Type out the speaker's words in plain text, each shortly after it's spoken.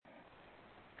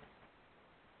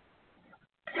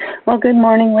Well, good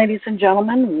morning, ladies and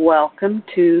gentlemen. Welcome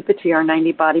to the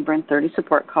TR90 Body Burn 30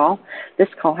 support call. This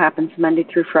call happens Monday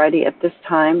through Friday at this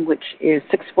time, which is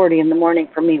 6:40 in the morning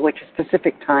for me, which is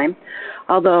Pacific time.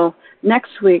 Although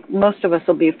next week, most of us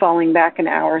will be falling back an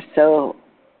hour, so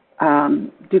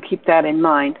do keep that in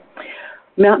mind.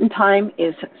 Mountain time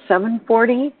is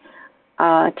 7:40.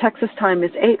 Texas time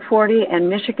is 8:40, and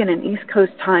Michigan and East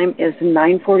Coast time is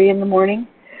 9:40 in the morning.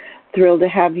 Thrilled to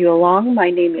have you along. My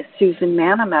name is Susan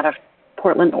Mann. I'm out of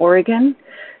Portland, Oregon,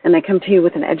 and I come to you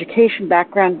with an education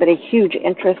background, but a huge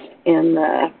interest in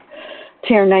the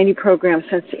TR90 program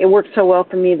since it worked so well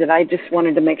for me that I just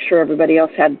wanted to make sure everybody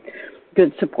else had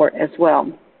good support as well.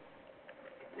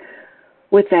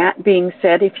 With that being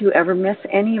said, if you ever miss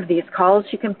any of these calls,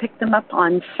 you can pick them up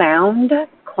on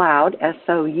SoundCloud,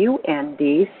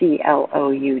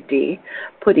 SoundCloud.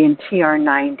 Put in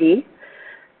TR90.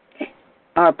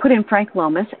 Put in Frank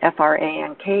Lomas, Frank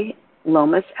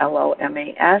Lomas,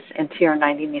 Lomas, and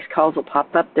TR90, and these calls will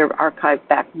pop up. They're archived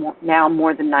back now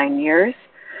more than 9 years.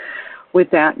 With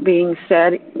that being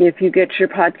said, if you get your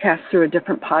podcast through a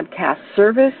different podcast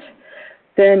service,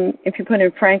 then if you put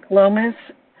in Frank Lomas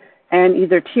and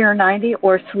either TR90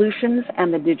 or Solutions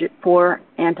and the digit 4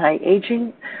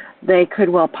 anti-aging, they could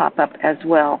well pop up as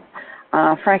well.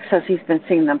 Frank says he's been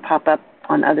seeing them pop up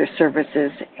on other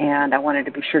services, and I wanted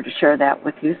to be sure to share that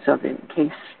with you so that in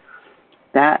case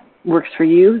that works for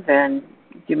you, then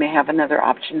you may have another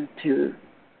option to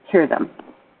hear them.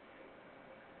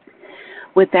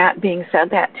 With that being said,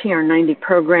 that TR90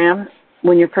 program,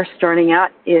 when you're first starting out,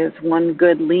 is 1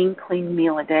 good, lean, clean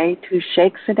meal a day, 2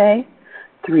 shakes a day,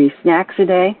 3 snacks a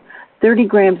day, 30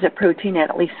 grams of protein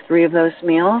at least 3 of those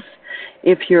meals.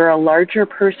 If you're a larger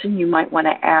person, you might want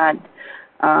to add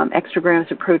extra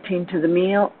grams of protein to the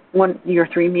meal, your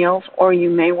 3 meals, or you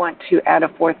may want to add a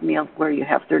 4th meal where you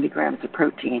have 30 grams of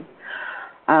protein.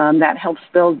 That helps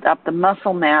build up the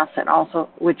muscle mass and also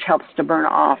which helps to burn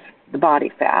off the body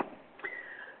fat.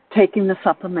 Taking the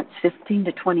supplements 15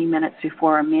 to 20 minutes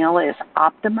before a meal is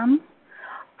optimum.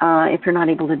 If you're not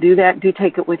able to do that, do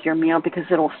take it with your meal because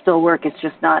it'll still work. It's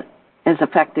just not as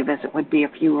effective as it would be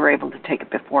if you were able to take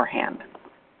it beforehand.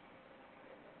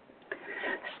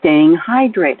 Staying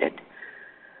hydrated.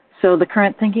 So the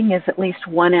current thinking is at least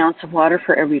 1 ounce of water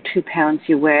for every 2 pounds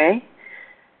you weigh.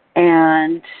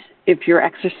 And if you're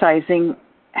exercising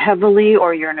heavily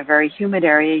or you're in a very humid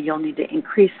area, you'll need to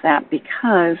increase that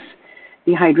because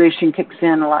dehydration kicks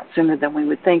in a lot sooner than we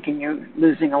would think and you're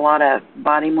losing a lot of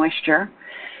body moisture.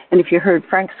 And if you heard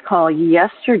Frank's call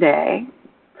yesterday,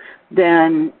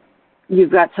 then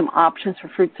you've got some options for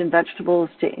fruits and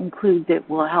vegetables to include that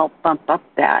will help bump up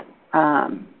that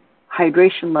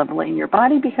hydration level in your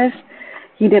body because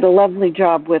he did a lovely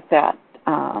job with that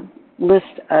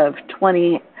list of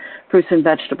 20 fruits and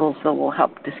vegetables that will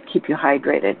help to keep you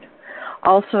hydrated.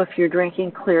 Also, if you're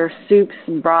drinking clear soups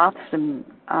and broths and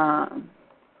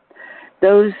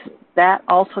that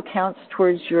also counts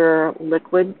towards your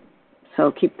liquid,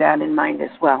 so keep that in mind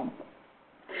as well.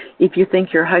 If you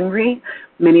think you're hungry,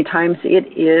 many times it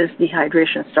is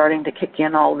dehydration starting to kick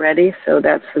in already, so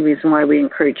that's the reason why we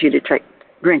encourage you to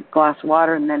drink a glass of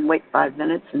water and then wait 5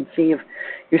 minutes and see if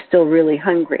you're still really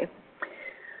hungry,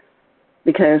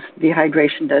 because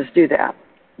dehydration does do that.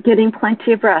 Getting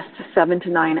plenty of rest, 7 to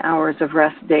 9 hours of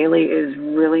rest daily is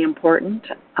really important.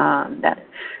 That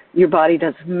your body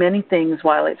does many things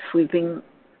while it's sleeping,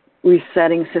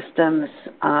 resetting systems.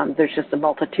 There's just a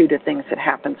multitude of things that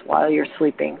happens while you're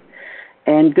sleeping.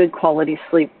 And good quality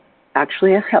sleep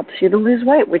actually helps you to lose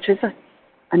weight, which is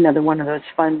another one of those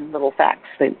fun little facts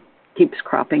that keeps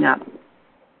cropping up.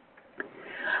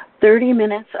 30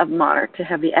 minutes of moderate to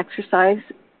heavy exercise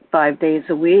 5 days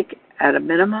a week at a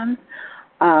minimum.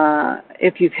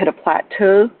 If you've hit a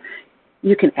plateau,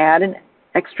 you can add an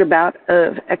extra bout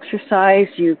of exercise.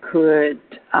 You could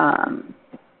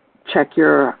check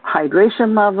your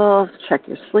hydration levels, check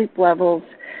your sleep levels.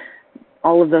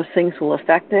 All of those things will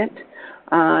affect it.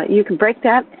 You can break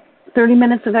that 30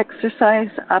 minutes of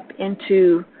exercise up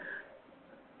into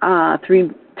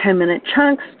 3 10-minute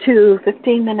chunks to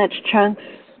 15-minute chunks.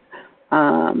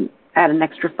 Add an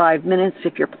extra 5 minutes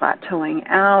if you're plateauing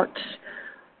out.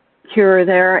 Here or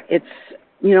there, it's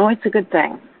a good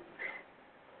thing.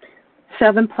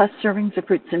 7+ servings of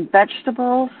fruits and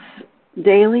vegetables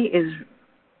daily is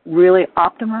really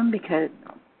optimum because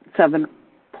 7+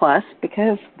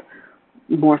 because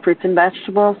more fruits and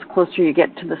vegetables, the closer you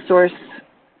get to the source,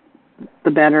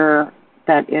 the better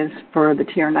that is for the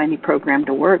TR90 program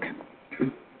to work.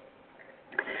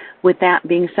 With that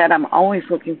being said, I'm always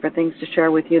looking for things to share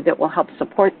with you that will help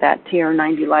support that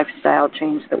TR90 lifestyle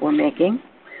change that we're making.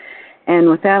 And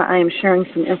with that, I am sharing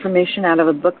some information out of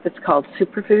a book that's called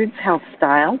Superfoods Health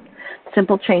Style,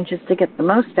 Simple Changes to Get the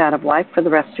Most Out of Life for the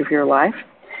Rest of Your Life.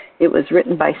 It was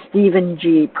written by Stephen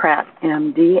G. Pratt,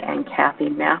 MD, and Kathy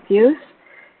Matthews.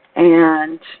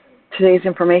 And today's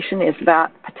information is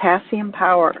about potassium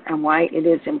power and why it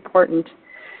is important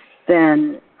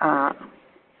for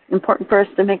us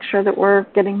to make sure that we're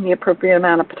getting the appropriate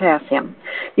amount of potassium.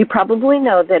 You probably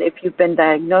know that if you've been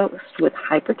diagnosed with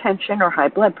hypertension or high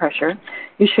blood pressure,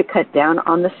 you should cut down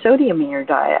on the sodium in your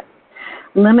diet.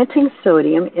 Limiting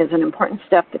sodium is an important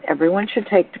step that everyone should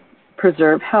take to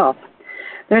preserve health.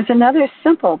 There's another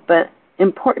simple but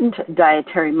important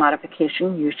dietary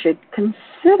modification you should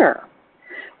consider,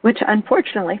 which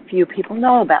unfortunately few people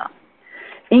know about.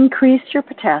 Increase your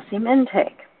potassium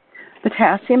intake.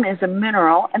 Potassium is a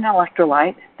mineral and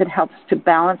electrolyte that helps to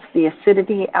balance the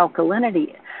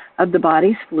acidity-alkalinity of the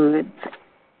body's fluids,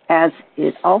 as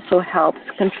it also helps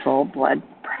control blood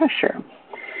pressure.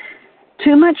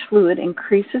 Too much fluid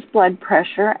increases blood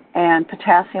pressure, and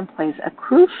potassium plays a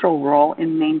crucial role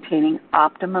in maintaining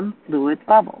optimum fluid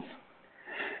levels.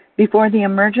 Before the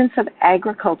emergence of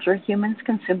agriculture, humans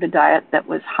consumed a diet that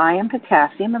was high in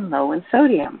potassium and low in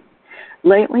sodium.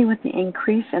 Lately, with the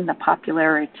increase in the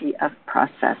popularity of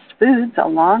processed foods,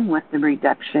 along with the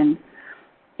reduction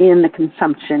in the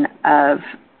consumption of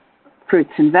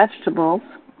fruits and vegetables,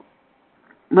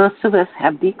 most of us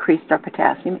have decreased our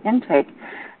potassium intake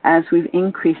as we've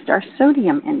increased our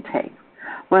sodium intake.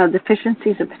 While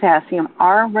deficiencies of potassium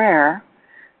are rare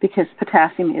because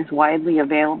potassium is widely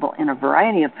available in a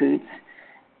variety of foods,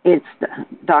 it's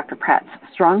Dr. Pratt's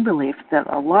strong belief that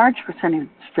a large percentage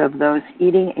of those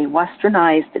eating a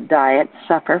westernized diet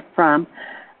suffer from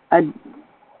a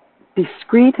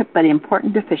discrete but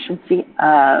important deficiency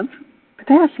of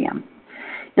potassium.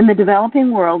 In the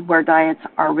developing world, where diets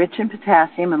are rich in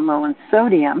potassium and low in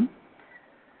sodium,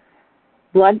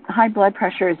 high blood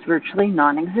pressure is virtually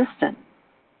non-existent.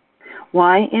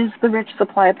 Why is the rich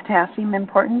supply of potassium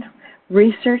important?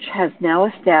 Research has now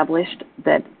established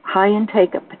that high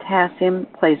intake of potassium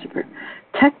plays a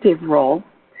protective role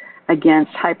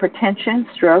against hypertension,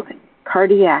 stroke,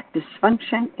 cardiac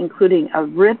dysfunction, including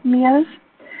arrhythmias,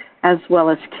 as well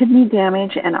as kidney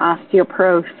damage and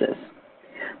osteoporosis.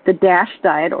 The DASH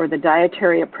diet, or the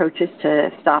Dietary Approaches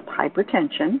to Stop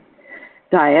Hypertension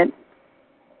diet,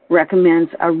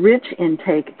 recommends a rich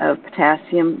intake of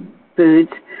potassium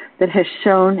foods that has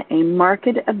shown a marked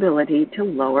ability to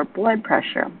lower blood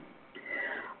pressure.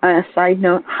 A side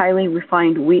note, highly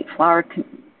refined wheat flour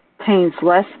contains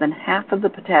less than half of the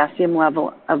potassium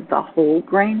level of the whole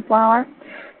grain flour.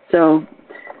 So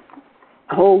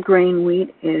whole grain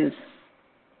wheat is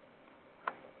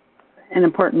an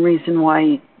important reason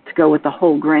why to go with the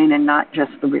whole grain and not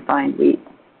just the refined wheat.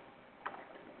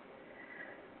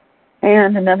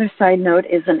 And another side note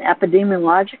is an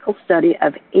epidemiological study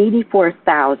of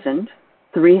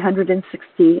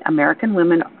 84,360 American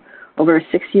women over a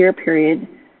 6-year period.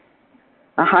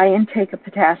 A high intake of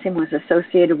potassium was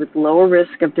associated with lower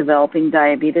risk of developing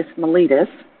diabetes mellitus.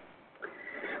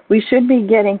 We should be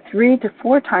getting 3 to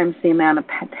 4 times the amount of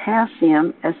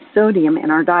potassium as sodium in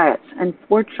our diets.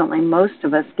 Unfortunately, most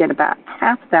of us get about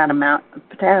half that amount of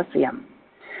potassium.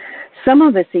 Some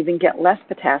of us even get less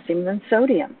potassium than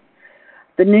sodium.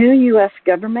 The new U.S.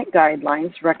 government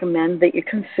guidelines recommend that you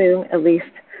consume at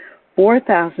least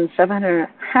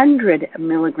 4,700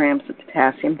 milligrams of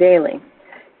potassium daily.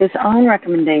 His own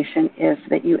recommendation is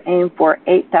that you aim for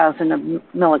 8,000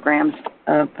 milligrams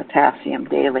of potassium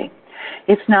daily.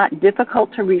 It's not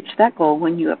difficult to reach that goal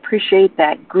when you appreciate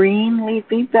that green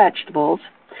leafy vegetables,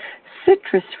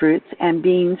 citrus fruits, and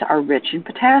beans are rich in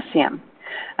potassium.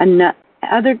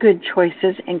 Other good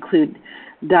choices include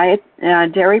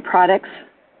dairy products,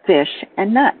 fish,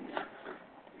 and nuts.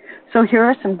 So here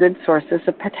are some good sources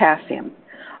of potassium.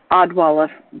 Odwalla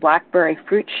blackberry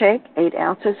fruit shake, 8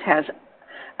 ounces, has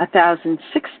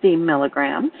 1,060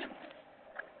 milligrams.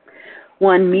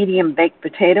 One medium baked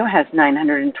potato has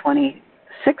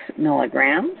 926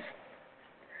 milligrams.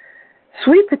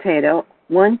 Sweet potato,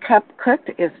 1 cup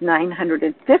cooked, is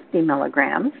 950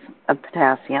 milligrams of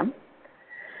potassium.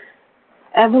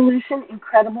 Evolution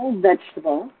Incredible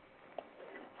Vegetable,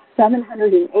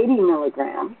 780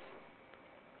 milligrams.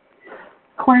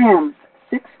 Clams,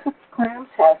 6 cooked clams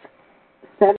has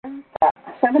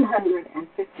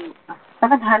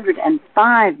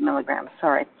 705 milligrams.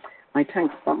 Sorry, my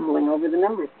tongue's fumbling over the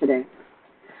numbers today.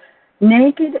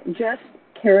 Naked just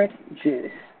carrot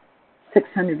juice,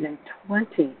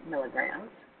 620 milligrams.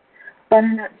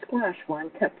 Butternut squash, 1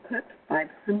 cup cooked,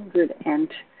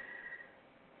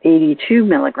 582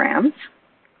 milligrams.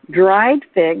 Dried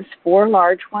figs, 4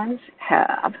 large ones,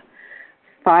 have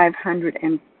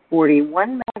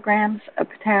 541 milligrams of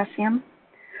potassium.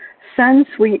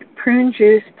 Sunsweet prune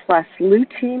juice plus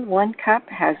lutein, 1 cup,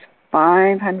 has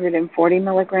 540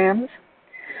 milligrams.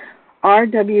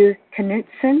 R.W.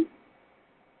 Knudsen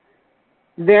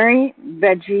Very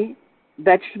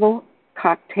Vegetable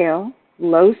Cocktail,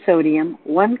 low sodium,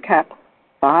 1 cup,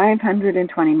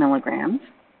 520 milligrams.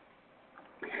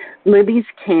 Libby's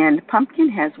Canned Pumpkin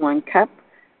has 1 cup.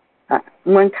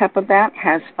 1 cup of that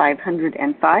has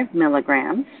 505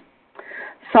 milligrams.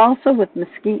 Salsa with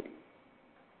mesquite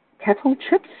kettle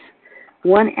chips,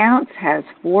 1 ounce, has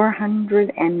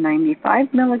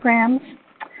 495 milligrams.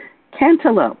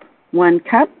 Cantaloupe, 1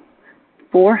 cup,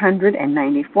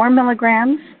 494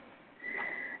 milligrams.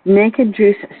 Naked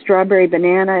Juice Strawberry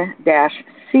Banana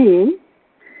 -C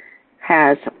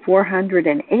has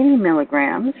 480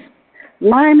 milligrams.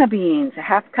 Lima beans, a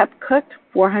half cup cooked,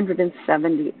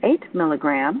 478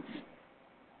 milligrams.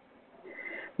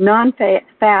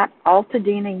 Non-fat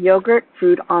Altadena yogurt,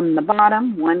 fruit on the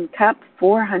bottom, 1 cup,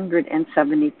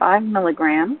 475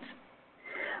 milligrams.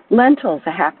 Lentils,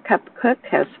 a half cup cooked,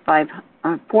 has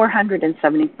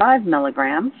 475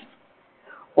 milligrams.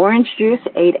 Orange juice,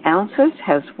 8 ounces,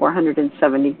 has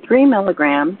 473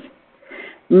 milligrams.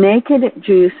 Naked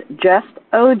Juice Just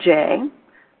OJ,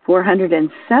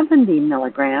 470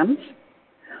 milligrams.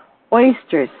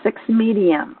 Oysters, 6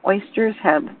 medium. Oysters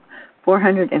have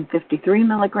 453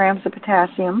 milligrams of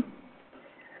potassium.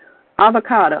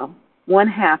 Avocado,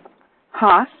 1/2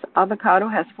 Hass avocado,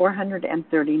 has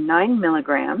 439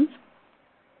 milligrams.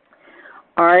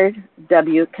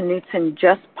 R.W. Knudsen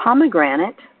Just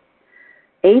Pomegranate,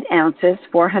 8 ounces,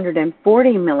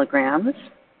 440 milligrams.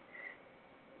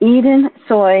 Eden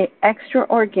Soy Extra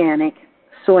Organic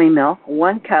Soy Milk,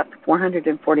 1 cup,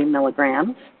 440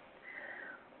 milligrams.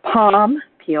 POM,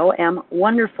 P-O-M,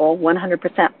 Wonderful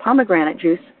 100% pomegranate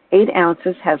juice, 8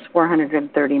 ounces, has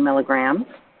 430 milligrams.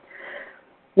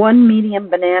 1 medium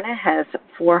banana has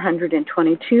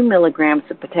 422 milligrams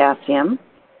of potassium.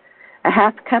 A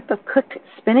half cup of cooked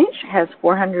spinach has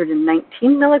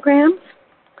 419 milligrams.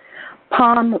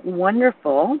 POM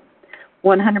Wonderful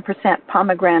 100%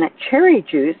 pomegranate cherry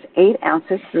juice, 8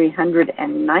 ounces,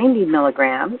 390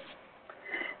 milligrams.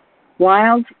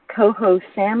 Wild coho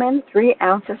salmon, 3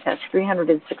 ounces, has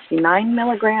 369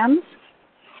 milligrams.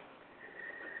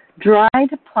 Dried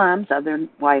plums,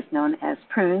 otherwise known as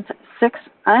prunes, 6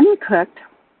 uncooked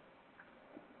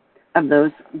of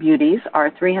those beauties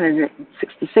are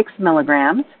 366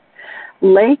 milligrams.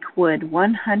 Lakewood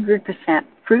 100%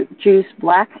 fruit juice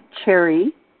black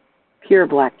cherry, pure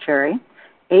black cherry,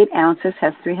 8 ounces,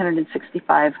 has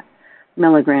 365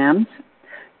 milligrams.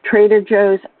 Trader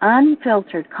Joe's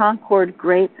unfiltered Concord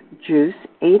grape juice,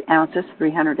 8 ounces,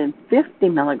 350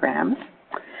 milligrams.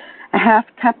 A half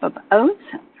cup of oats,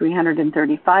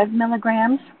 335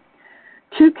 milligrams.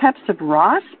 2 cups of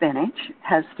raw spinach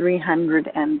has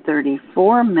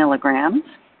 334 milligrams.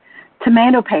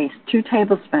 Tomato paste, 2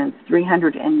 tablespoons,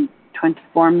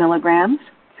 324 milligrams.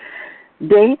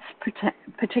 Dates,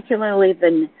 particularly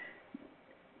the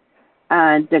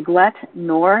Deglet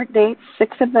Nor dates,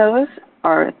 6 of those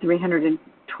are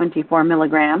 324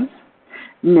 milligrams.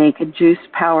 Naked Juice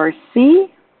Power C,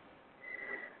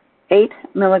 8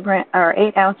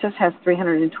 ounces, has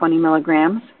 320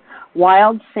 milligrams.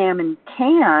 Wild Salmon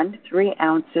Canned, 3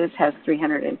 ounces, has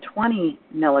 320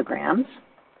 milligrams.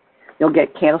 You'll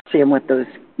get calcium with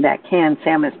that canned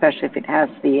salmon, especially if it has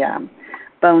the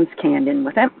bones canned in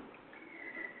with it.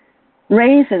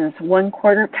 Raisins,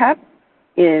 1/4 cup,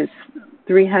 is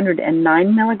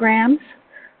 309 milligrams.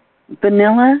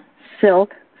 Vanilla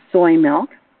Silk Soy Milk,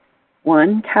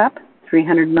 1 cup,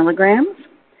 300 milligrams.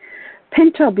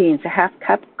 Pinto beans, a half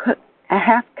cup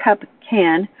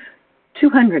can,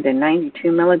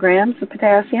 292 milligrams of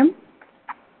potassium.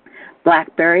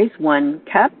 Blackberries, 1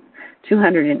 cup,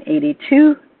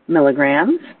 282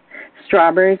 milligrams.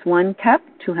 Strawberries, 1 cup,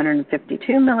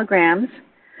 252 milligrams.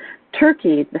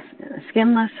 Turkey, the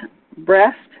skinless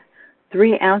breast,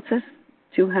 3 ounces,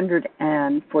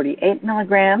 248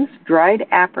 milligrams. Dried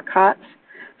apricots,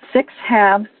 6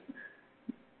 halves,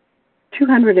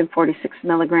 246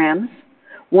 milligrams.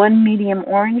 1 medium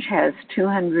orange has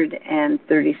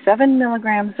 237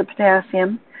 milligrams of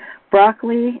potassium.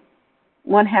 Broccoli,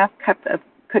 1/2 cup of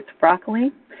cooked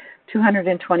broccoli,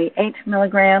 228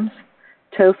 milligrams.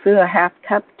 Tofu, a half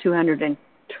cup,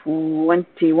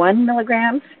 221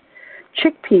 milligrams.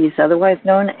 Chickpeas, otherwise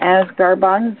known as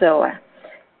garbanzo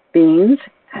beans,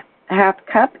 a half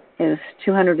cup is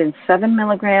 207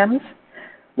 milligrams.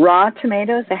 Raw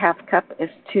tomatoes, a half cup is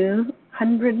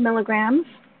 200 milligrams.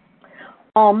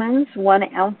 Almonds,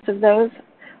 1 ounce of those,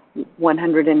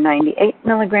 198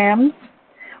 milligrams.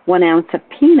 1 ounce of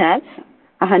peanuts,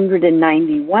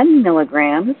 191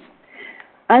 milligrams.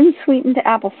 Unsweetened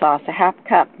applesauce, a half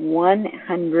cup,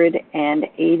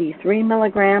 183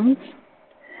 milligrams.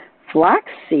 Flax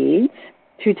seeds,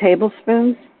 2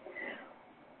 tablespoons,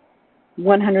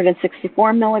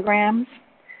 164 milligrams.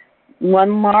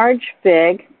 1 large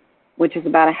fig, which is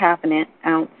about a half an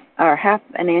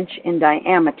inch in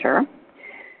diameter,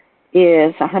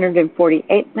 is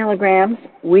 148 milligrams.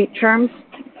 Wheat germs,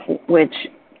 which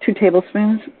 2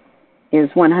 tablespoons is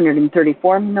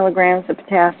 134 milligrams of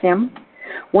potassium.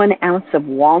 1 ounce of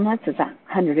walnuts is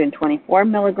 124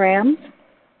 milligrams.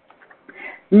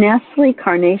 Nestle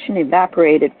Carnation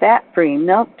evaporated fat-free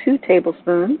milk, 2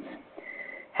 tablespoons,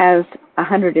 has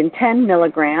 110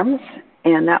 milligrams,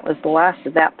 and that was the last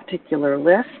of that particular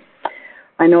list.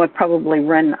 I know I've probably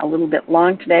run a little bit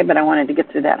long today, but I wanted to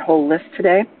get through that whole list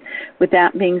today. With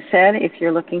that being said, if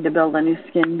you're looking to build a new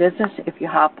skin business, if you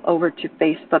hop over to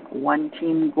Facebook One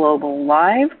Team Global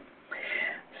Live,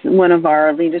 one of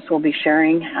our leaders will be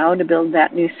sharing how to build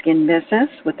that new skin business.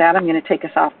 With that, I'm going to take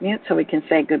us off mute so we can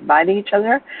say goodbye to each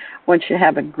other. I want you to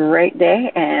have a great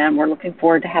day, and we're looking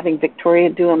forward to having Victoria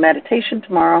do a meditation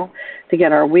tomorrow to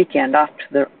get our weekend off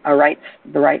to the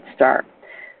right start.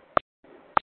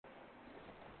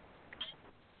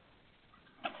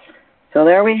 So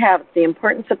there we have the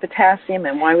importance of potassium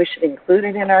and why we should include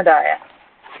it in our diet.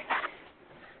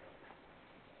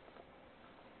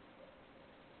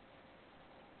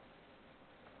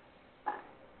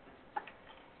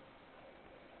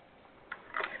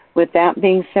 With that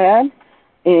being said,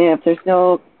 if there's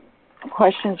no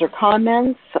questions or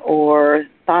comments or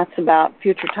thoughts about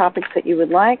future topics that you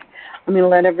would like, I'm going to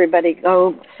let everybody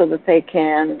go so that they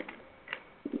can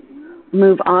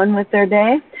move on with their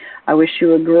day. I wish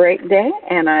you a great day,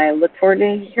 and I look forward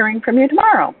to hearing from you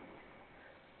tomorrow.